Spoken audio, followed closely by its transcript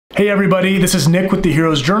Hey everybody, this is Nick with the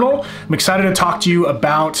Heroes Journal. I'm excited to talk to you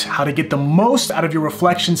about how to get the most out of your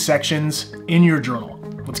reflection sections in your journal.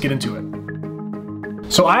 Let's get into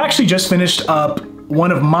it. So I actually just finished up one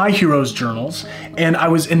of my Heroes journals, and I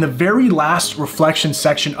was in the very last reflection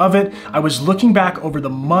section of it. I was looking back over the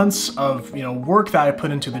months of work that I put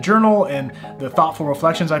into the journal and the thoughtful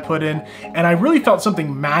reflections I put in, and I really felt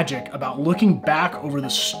something magic about looking back over the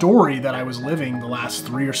story that I was living the last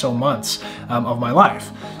 3 or so months of my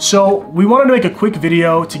life. So we wanted to make a quick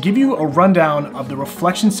video to give you a rundown of the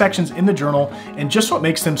reflection sections in the journal and just what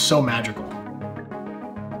makes them so magical.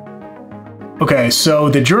 Okay, so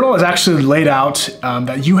the journal is actually laid out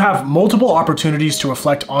that you have multiple opportunities to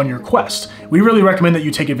reflect on your quest. We really recommend that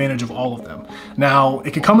you take advantage of all of them. Now,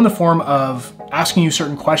 it can come in the form of asking you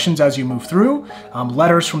certain questions as you move through,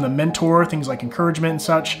 letters from the mentor, things like encouragement and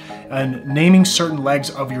such, and naming certain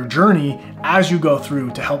legs of your journey as you go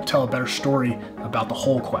through to help tell a better story about the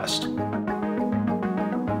whole quest.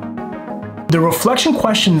 The reflection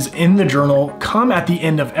questions in the journal come at the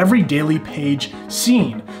end of every daily page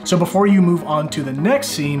scene. So before you move on to the next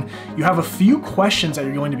scene, you have a few questions that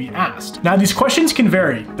you're going to be asked. Now these questions can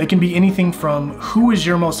vary. They can be anything from who is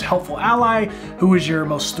your most helpful ally, who is your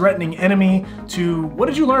most threatening enemy, to what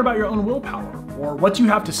did you learn about your own willpower? Or what do you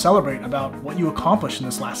have to celebrate about what you accomplished in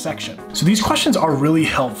this last section? So these questions are really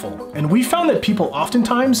helpful. And we found that people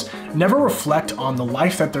oftentimes never reflect on the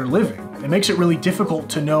life that they're living. It makes it really difficult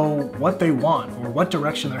to know what they want or what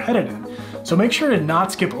direction they're headed in. So make sure to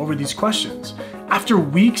not skip over these questions. After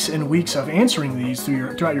weeks and weeks of answering these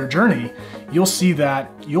throughout your journey, you'll see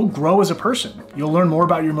that you'll grow as a person. You'll learn more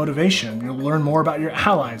about your motivation. You'll learn more about your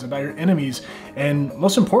allies, about your enemies, and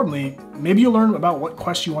most importantly, maybe you'll learn about what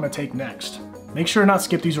quest you want to take next. Make sure to not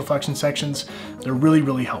skip these reflection sections. They're really,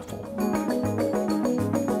 really helpful.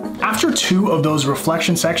 After 2 of those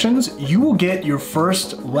reflection sections, you will get your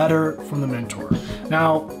first letter from the mentor.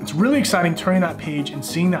 Now, it's really exciting turning that page and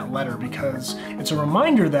seeing that letter because it's a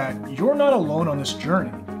reminder that you're not alone on this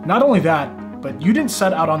journey. Not only that, but you didn't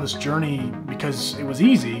set out on this journey because it was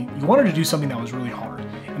easy. You wanted to do something that was really hard.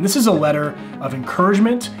 And this is a letter of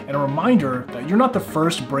encouragement and a reminder that you're not the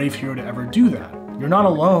first brave hero to ever do that. You're not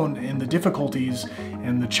alone in the difficulties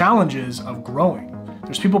and the challenges of growing.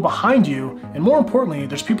 There's people behind you, and more importantly,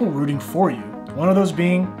 there's people rooting for you. One of those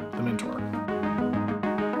being the mentor.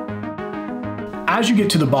 As you get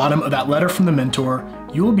to the bottom of that letter from the mentor,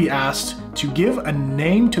 you will be asked to give a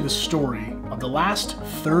name to the story of the last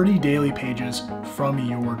 30 daily pages from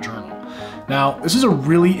your journal. Now, this is a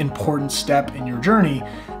really important step in your journey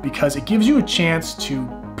because it gives you a chance to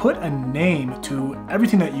put a name to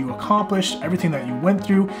everything that you accomplished, everything that you went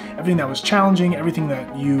through, everything that was challenging, everything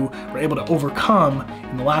that you were able to overcome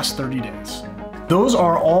in the last 30 days. Those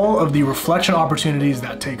are all of the reflection opportunities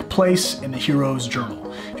that take place in the Heroes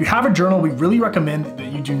Journal. If you have a journal, we really recommend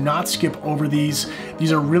that you do not skip over these.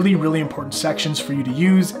 These are really, really important sections for you to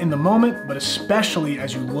use in the moment, but especially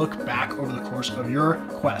as you look back over the course of your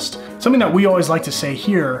quest. Something that we always like to say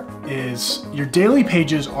here is your daily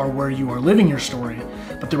pages are where you are living your story,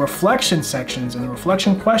 but the reflection sections and the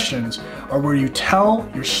reflection questions are where you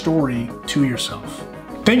tell your story to yourself.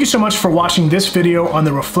 Thank you so much for watching this video on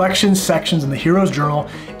the reflection sections in the Heroes Journal.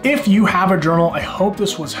 If you have a journal, I hope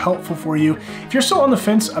this was helpful for you. If you're still on the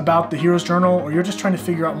fence about the Heroes Journal or you're just trying to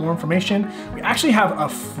figure out more information, we actually have a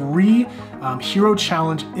free hero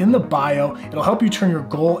challenge in the bio. It'll help you turn your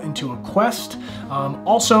goal into a quest.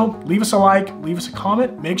 Also, leave us a like, leave us a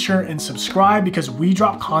comment, make sure and subscribe because we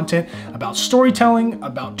drop content about storytelling,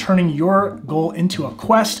 about turning your goal into a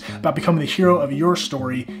quest, about becoming the hero of your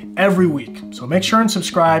story every week. So make sure and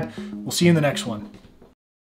subscribe. We'll see you in the next one.